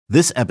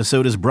This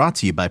episode is brought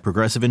to you by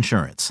Progressive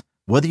Insurance.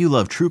 Whether you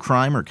love true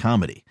crime or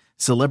comedy,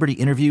 celebrity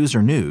interviews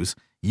or news,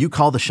 you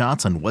call the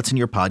shots on what's in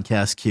your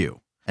podcast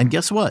queue. And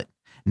guess what?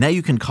 Now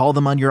you can call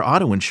them on your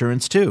auto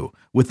insurance too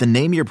with the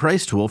Name Your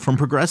Price tool from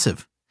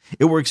Progressive.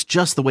 It works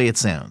just the way it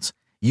sounds.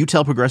 You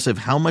tell Progressive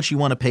how much you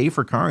want to pay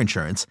for car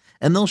insurance,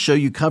 and they'll show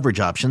you coverage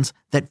options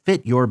that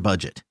fit your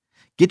budget.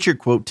 Get your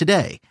quote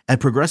today at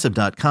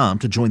Progressive.com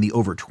to join the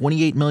over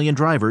 28 million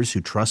drivers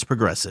who trust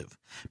Progressive.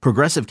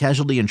 Progressive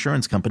Casualty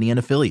Insurance Company and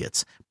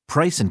Affiliates.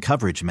 Price and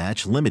coverage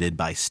match limited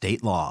by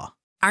state law.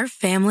 Our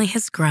family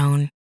has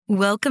grown.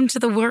 Welcome to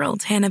the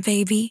world, Hannah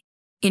baby.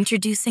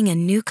 Introducing a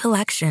new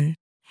collection,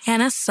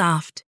 Hannah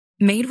Soft,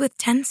 made with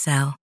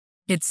Tencel.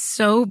 It's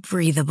so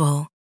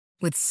breathable,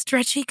 with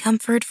stretchy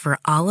comfort for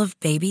all of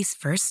baby's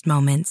first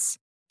moments.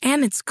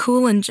 And it's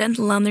cool and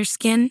gentle on their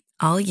skin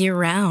all year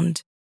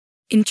round.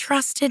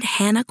 Entrusted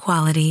Hannah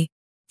quality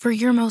for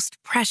your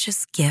most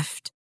precious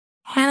gift.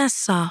 Hannah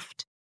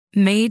Soft,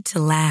 made to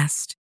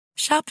last.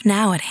 Shop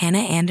now at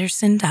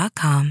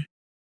hannahanderson.com.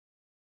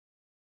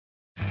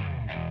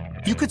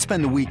 You could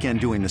spend the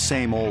weekend doing the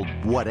same old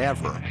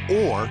whatever,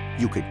 or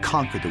you could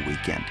conquer the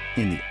weekend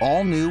in the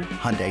all-new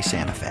Hyundai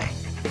Santa Fe.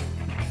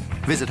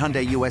 Visit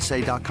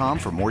HyundaiUSA.com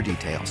for more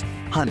details.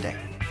 Hyundai,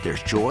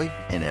 there's joy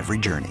in every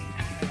journey.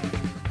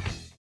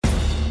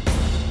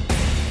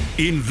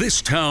 In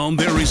this town,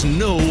 there is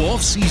no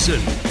off-season.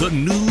 The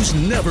news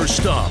never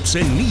stops,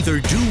 and neither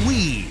do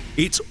we.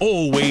 It's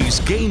always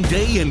game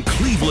day in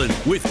Cleveland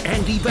with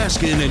Andy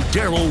Baskin and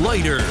Daryl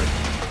Ryder.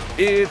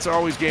 It's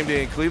always game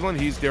day in Cleveland.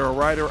 He's Daryl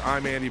Ryder.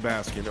 I'm Andy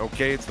Baskin.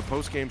 Okay, it's the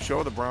post-game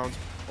show. The Browns,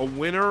 a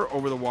winner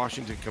over the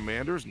Washington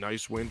Commanders.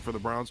 Nice win for the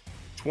Browns,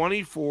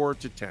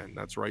 24-10.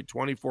 That's right,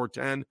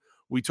 24-10.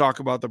 We talk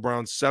about the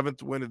Browns'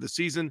 7th win of the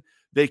season.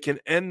 They can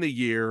end the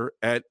year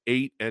at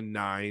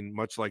 8-9,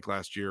 much like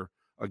last year.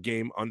 A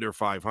game under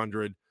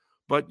 500,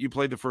 but you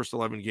played the first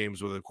 11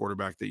 games with a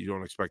quarterback that you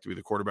don't expect to be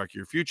the quarterback of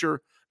your future,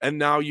 and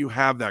now you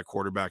have that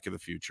quarterback of the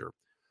future.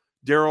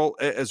 Daryl,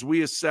 as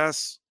we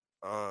assess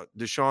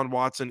Deshaun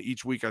Watson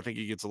each week, I think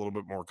he gets a little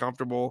bit more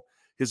comfortable.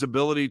 His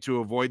ability to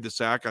avoid the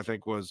sack, I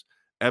think, was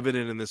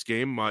evident in this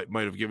game. Might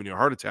have given you a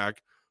heart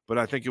attack, but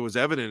I think it was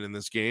evident in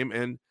this game,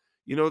 and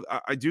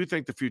I do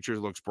think the future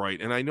looks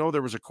bright. And I know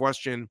there was a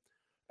question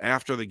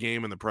after the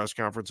game in the press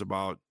conference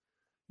about,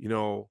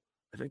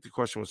 I think the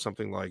question was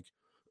something like,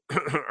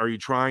 are you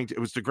trying to, it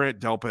was to Grant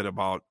Delpit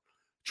about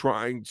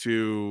trying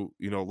to,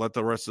 let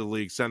the rest of the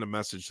league send a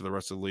message to the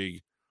rest of the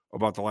league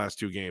about the last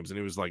 2 games. And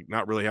he was like,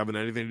 not really having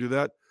anything to do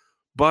that.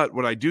 But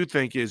what I do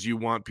think is you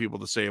want people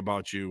to say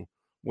about you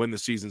when the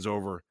season's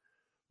over,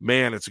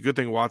 man, it's a good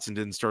thing Watson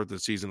didn't start the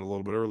season a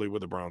little bit early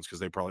with the Browns,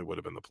 because they probably would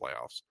have been the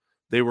playoffs.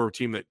 They were a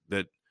team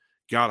that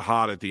got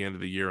hot at the end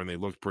of the year, and they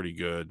looked pretty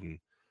good. And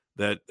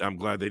that I'm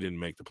glad they didn't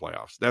make the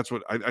playoffs. That's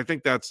what I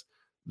think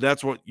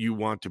that's what you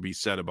want to be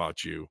said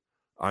about you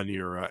on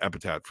your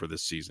epitaph for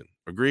this season.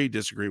 Agree,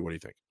 disagree? What do you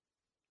think?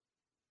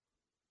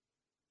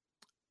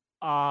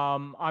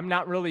 I'm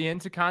not really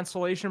into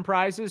consolation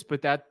prizes,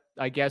 but that,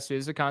 I guess,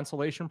 is a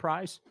consolation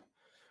prize.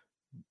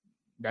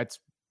 They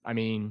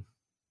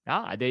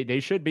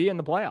should be in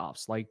the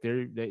playoffs. Like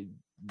they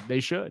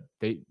should.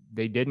 They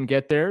didn't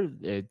get there.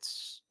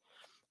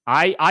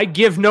 I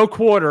give no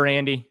quarter,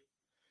 Andy.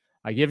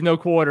 I give no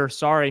quarter.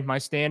 Sorry, my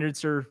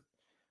standards are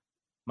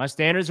my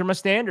standards.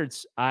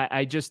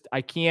 I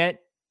can't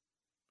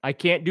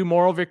do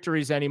moral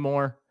victories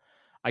anymore.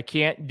 I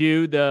can't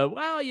do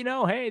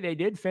hey, they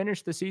did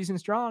finish the season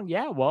strong.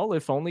 Yeah, well,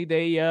 if only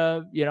they,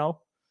 had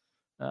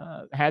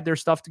their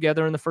stuff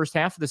together in the first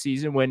half of the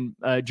season, when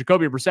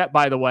Jacoby Brissett,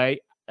 by the way,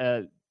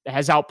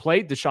 has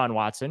outplayed Deshaun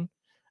Watson.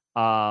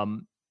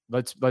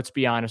 Let's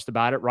be honest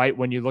about it, right?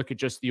 When you look at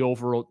just the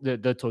overall,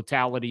 the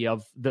totality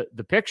of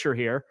the picture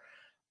here.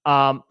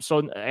 I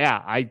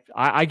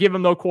give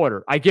him no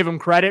quarter. I give him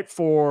credit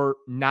for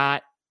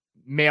not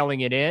mailing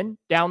it in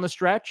down the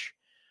stretch.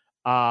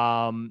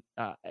 Kevin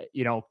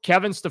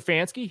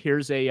Stefanski,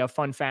 here's a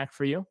fun fact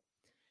for you.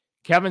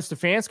 Kevin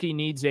Stefanski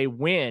needs a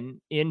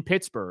win in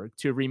Pittsburgh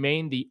to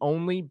remain the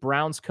only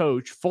Browns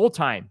coach,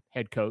 full-time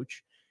head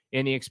coach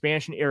in the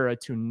expansion era,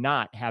 to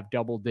not have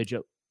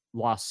double-digit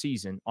loss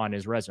season on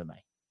his resume.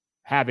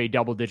 Have a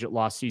double-digit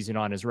loss season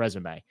on his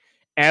resume.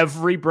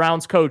 Every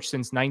Browns coach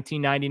since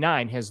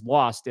 1999 has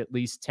lost at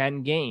least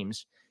 10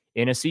 games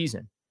in a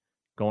season.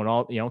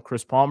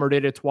 Chris Palmer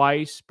did it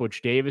twice.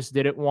 Butch Davis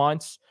did it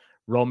once.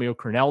 Romeo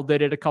Crennel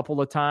did it a couple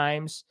of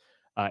times.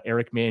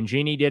 Eric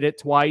Mangini did it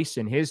twice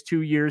in his 2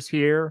 years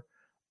here.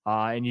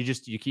 And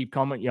you keep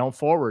coming,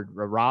 forward.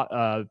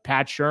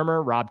 Pat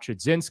Shurmur, Rob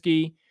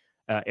Chudzinski,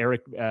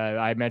 Eric,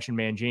 I mentioned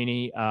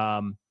Mangini.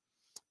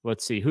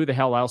 Let's see, who the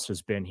hell else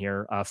has been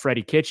here?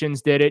 Freddie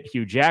Kitchens did it.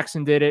 Hugh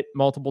Jackson did it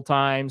multiple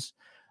times.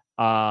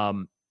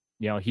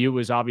 Hugh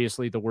was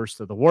obviously the worst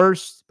of the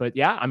worst. But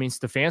yeah,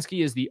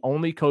 Stefanski is the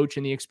only coach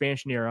in the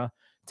expansion era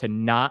to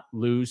not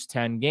lose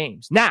 10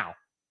 games. Now,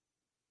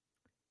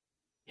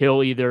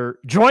 he'll either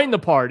join the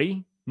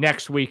party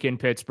next week in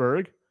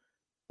Pittsburgh,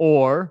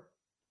 or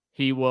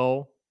he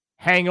will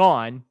hang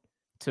on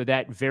to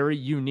that very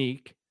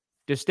unique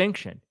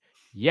distinction.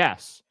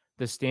 Yes,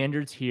 the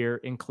standards here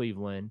in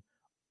Cleveland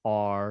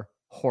are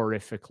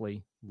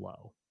horrifically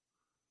low.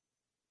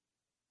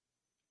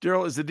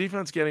 Daryl, is the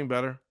defense getting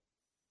better?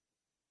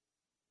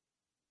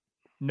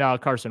 No,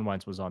 Carson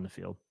Wentz was on the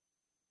field.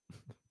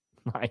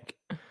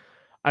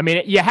 I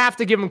mean, you have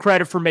to give him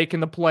credit for making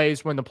the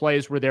plays when the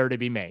plays were there to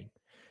be made.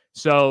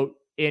 So,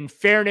 in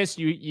fairness,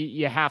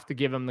 you have to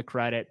give him the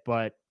credit.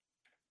 But,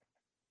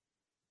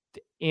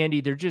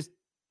 Andy,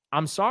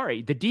 I'm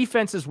sorry. The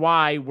defense is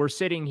why we're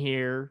sitting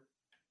here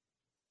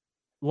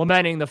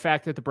lamenting the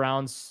fact that the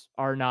Browns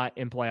are not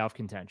in playoff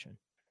contention.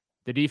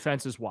 The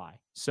defense is why.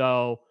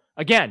 So,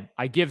 again,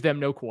 I give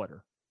them no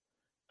quarter.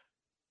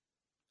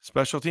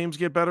 Special teams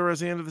get better as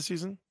the end of the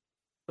season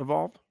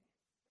evolved?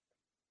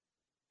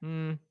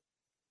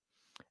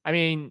 I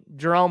mean,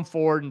 Jerome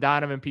Ford and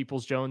Donovan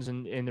Peoples-Jones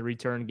in the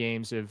return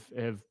games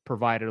have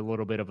provided a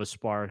little bit of a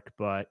spark,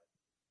 but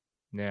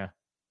yeah.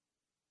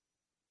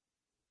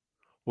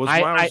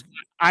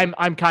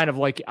 I'm kind of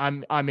like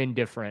I'm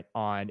indifferent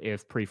on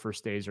if Prefer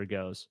stays or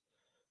goes.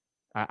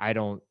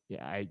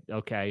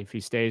 Okay. If he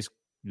stays,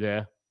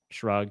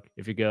 shrug.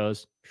 If he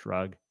goes,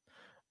 shrug.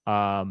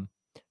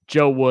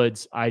 Joe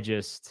Woods, I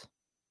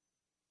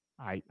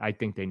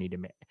think they need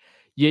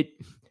to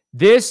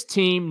this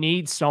team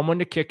needs someone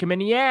to kick him in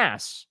the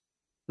ass.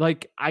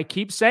 Like, I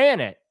keep saying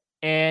it,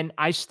 and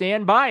I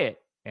stand by it.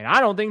 And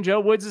I don't think Joe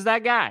Woods is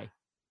that guy.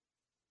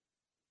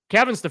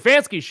 Kevin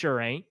Stefanski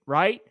sure ain't,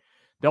 right?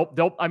 They'll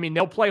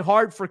play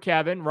hard for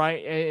Kevin,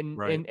 right? And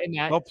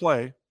that they'll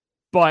play.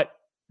 But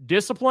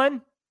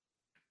discipline,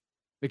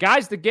 the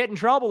guys that get in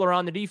trouble are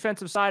on the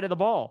defensive side of the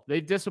ball.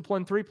 They've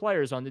disciplined 3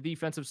 players on the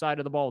defensive side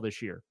of the ball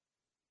this year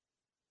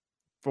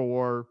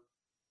for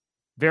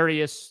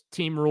various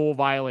team rule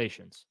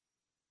violations.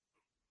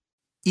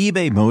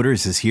 eBay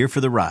Motors is here for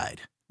the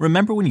ride.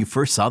 Remember when you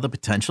first saw the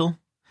potential?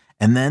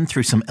 And then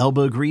through some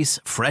elbow grease,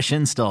 fresh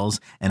installs,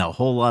 and a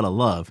whole lot of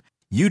love,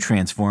 you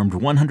transformed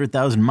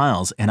 100,000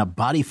 miles and a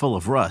body full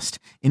of rust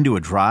into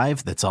a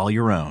drive that's all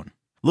your own.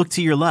 Look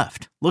to your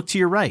left. Look to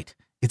your right.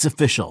 It's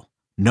official.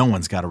 No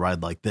one's got a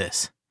ride like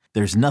this.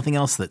 There's nothing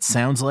else that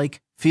sounds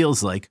like,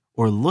 feels like,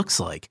 or looks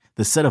like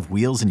the set of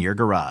wheels in your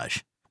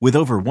garage. With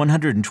over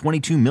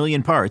 122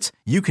 million parts,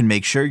 you can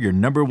make sure your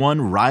number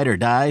one ride or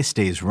die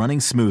stays running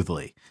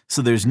smoothly.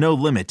 So there's no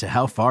limit to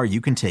how far you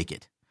can take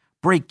it.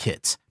 Brake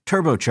kits,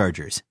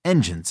 turbochargers,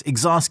 engines,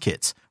 exhaust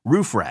kits,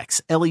 roof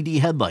racks, LED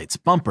headlights,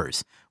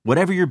 bumpers,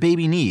 whatever your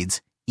baby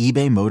needs,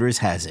 eBay Motors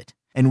has it.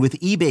 And with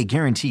eBay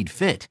Guaranteed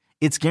Fit,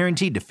 it's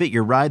guaranteed to fit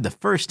your ride the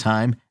first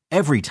time,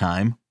 every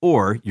time,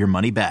 or your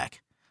money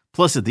back.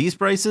 Plus at these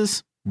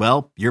prices,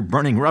 well, you're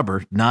burning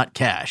rubber, not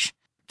cash.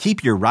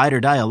 Keep your ride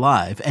or die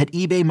alive at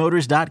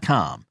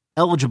ebaymotors.com.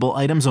 Eligible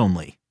items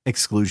only.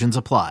 Exclusions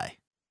apply.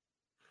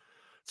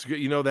 It's good.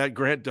 You know, that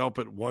Grant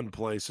Delpit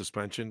 1-play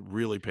suspension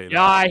really paid off.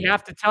 Yeah, I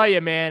have to tell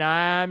you, man,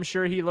 I'm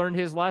sure he learned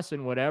his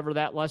lesson, whatever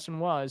that lesson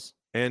was.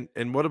 And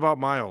what about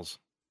Miles?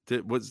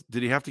 Did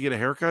he have to get a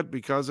haircut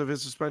because of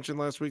his suspension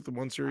last week, the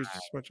 1-series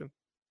suspension?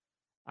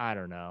 I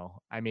don't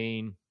know. I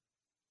mean,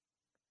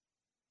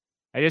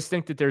 I just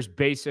think that there's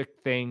basic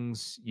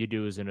things you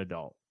do as an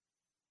adult.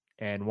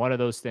 And one of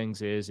those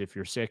things is if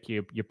you're sick,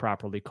 you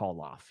properly call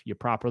off. You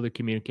properly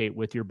communicate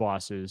with your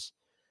bosses.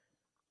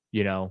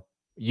 You know,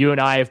 you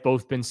and I have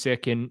both been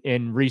sick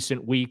in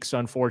recent weeks,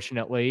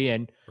 unfortunately.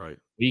 And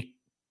we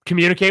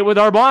communicate with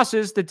our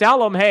bosses to tell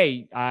them,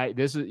 hey,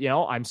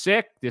 I'm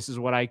sick. This is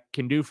what I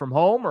can do from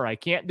home or I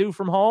can't do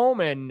from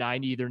home. And I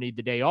either need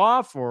the day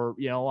off or,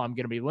 I'm going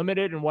to be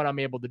limited in what I'm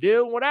able to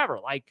do, whatever.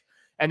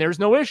 And there's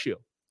no issue.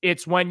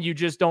 It's when you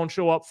just don't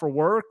show up for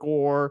work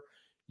or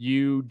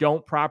you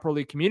don't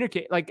properly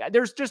communicate.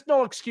 There's just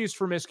no excuse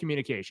for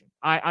miscommunication.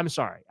 I'm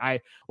sorry. I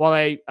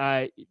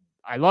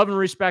love and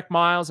respect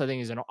Miles. I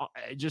think he's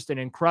just an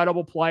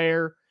incredible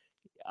player.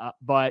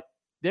 But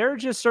there are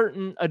just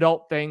certain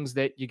adult things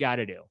that you got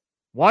to do.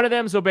 One of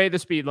them is obey the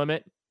speed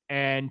limit.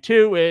 And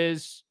 2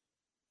 is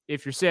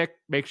if you're sick,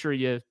 make sure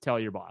you tell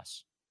your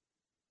boss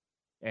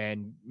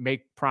and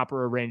make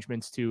proper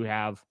arrangements to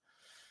have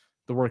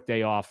the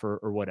workday off or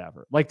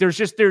whatever. There's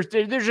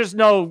just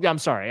no, I'm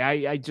sorry.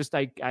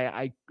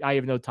 I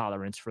have no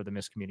tolerance for the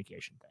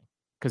miscommunication thing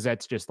because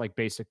that's just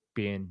basic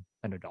being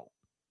an adult.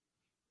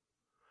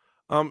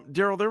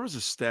 Daryl, there was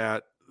a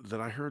stat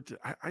that I heard.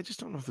 I just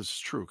don't know if this is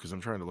true because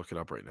I'm trying to look it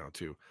up right now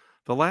too.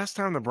 The last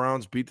time the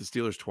Browns beat the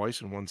Steelers twice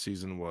in one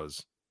season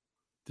was,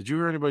 did you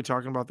hear anybody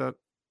talking about that?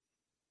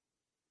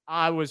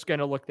 I was going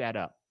to look that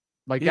up.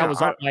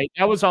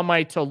 That was on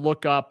my to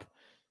look up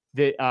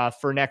the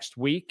for next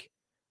week.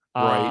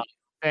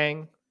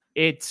 Thing.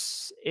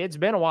 It's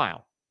been a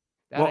while.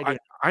 I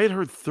had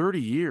heard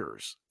 30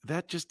 years.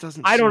 That just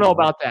doesn't. I don't know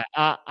about that.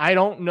 I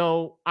don't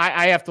know.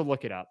 I have to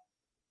look it up.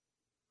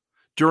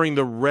 During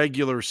the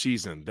regular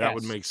season, that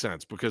would make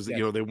sense because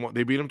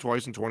they beat them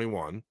twice in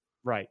 21.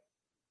 Right.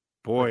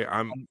 Boy,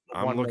 I'm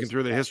looking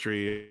through the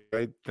history.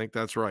 I think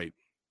that's right.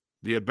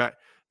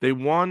 They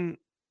won.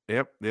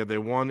 Yep. They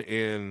won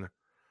in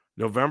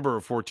November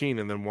of 14,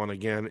 and then won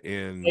again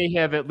in They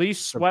have at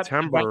least swept the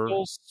September.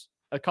 Bengals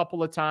a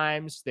couple of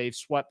times. They've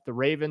swept the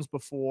Ravens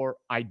before.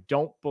 I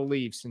don't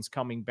believe since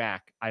coming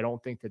back, I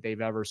don't think that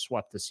they've ever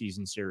swept the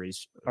season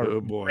series or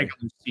Oh, boy.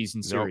 regular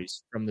season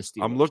series from the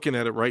Steelers. I'm looking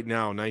at it right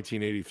now,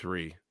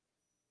 1983.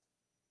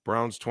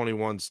 Browns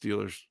 21,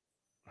 Steelers.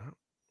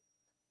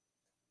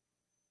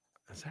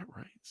 Is that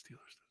right? Steelers.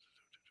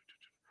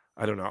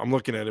 I don't know. I'm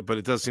looking at it, but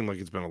it does seem like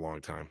it's been a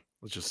long time.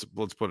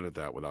 Let's put it at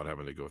that without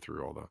having to go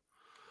through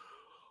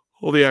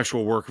all the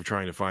actual work of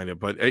trying to find it.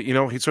 But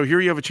so here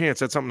you have a chance.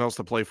 That's something else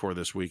to play for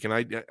this week.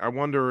 And I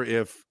wonder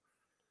if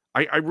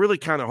I really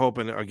kind of hope,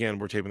 and again,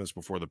 we're taping this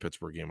before the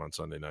Pittsburgh game on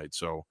Sunday night.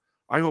 So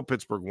I hope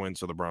Pittsburgh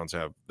wins so the Browns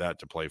have that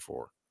to play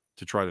for,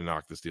 to try to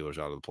knock the Steelers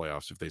out of the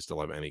playoffs if they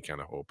still have any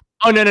kind of hope.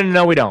 Oh,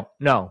 no, we don't.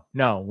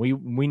 No.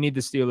 We need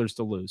the Steelers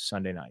to lose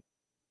Sunday night.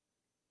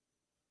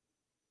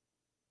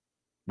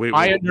 Wait,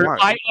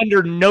 I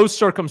under no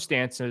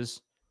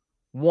circumstances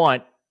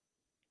want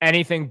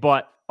anything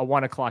but a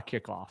 1:00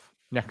 kickoff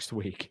next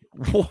week.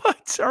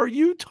 What are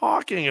you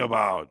talking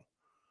about?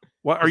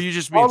 What are you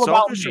just being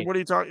selfish? Or what are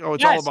you talking? Oh,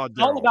 it's all about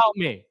Darryl. All about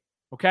me.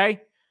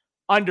 Okay.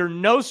 Under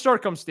no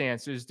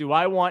circumstances do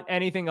I want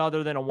anything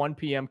other than a 1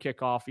 p.m.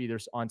 kickoff either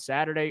on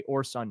Saturday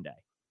or Sunday.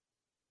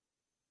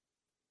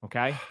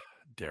 Okay.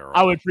 Darryl.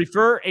 I would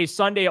prefer a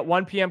Sunday at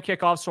 1 p.m.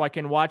 kickoff so I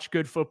can watch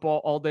good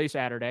football all day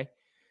Saturday.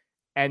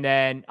 And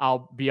then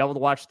I'll be able to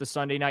watch the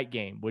Sunday night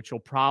game, which will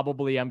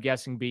probably, I'm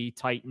guessing, be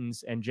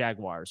Titans and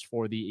Jaguars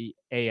for the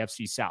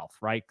AFC South,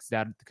 right?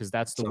 Because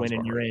that's the win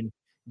and you're in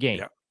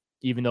game,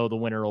 even though the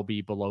winner will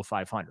be below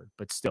 500.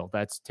 But still,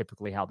 that's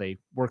typically how they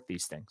work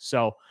these things.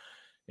 So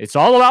it's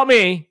all about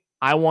me.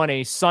 I want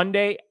a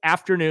Sunday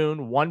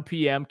afternoon, 1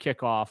 p.m.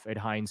 kickoff at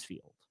Heinz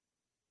Field.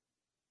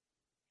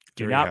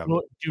 Do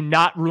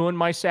not ruin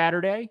my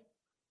Saturday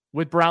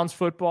with Browns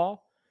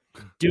football.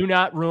 Do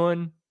not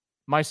ruin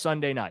my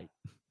Sunday night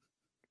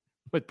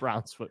with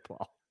Browns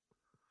football.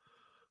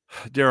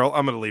 Darryl,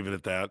 I'm going to leave it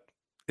at that.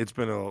 It's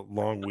been a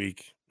long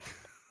week.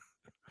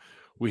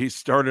 We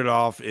started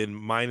off in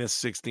minus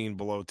 16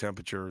 below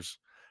temperatures,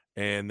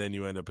 and then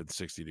you end up at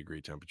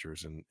 60-degree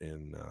temperatures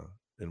in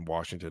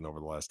Washington over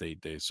the last 8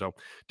 days. So,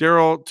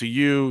 Darryl, to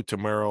you, to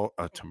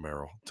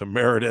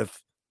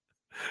Meredith,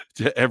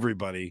 to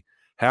everybody,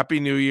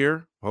 Happy New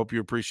Year. Hope you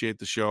appreciate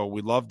the show.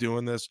 We love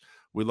doing this.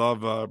 We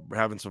love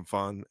having some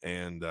fun,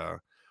 and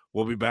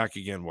we'll be back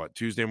again.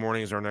 Tuesday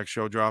morning is our next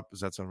show drop. Does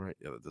that sound right?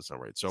 Yeah, that does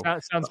sound right. So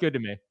sounds good to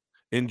me.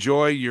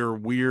 Enjoy your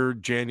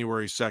weird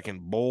January 2nd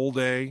bowl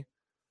day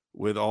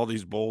with all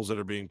these bowls that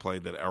are being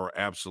played that are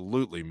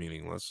absolutely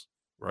meaningless,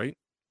 right?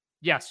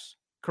 Yes,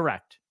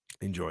 correct.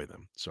 Enjoy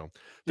them. So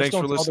thanks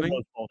for listening.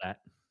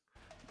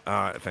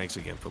 That. Thanks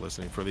again for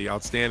listening. For the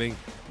outstanding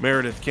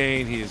Meredith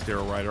Kane, he is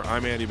Darryl Ryder.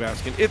 I'm Andy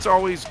Baskin. It's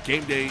always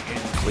game day in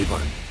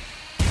Cleveland.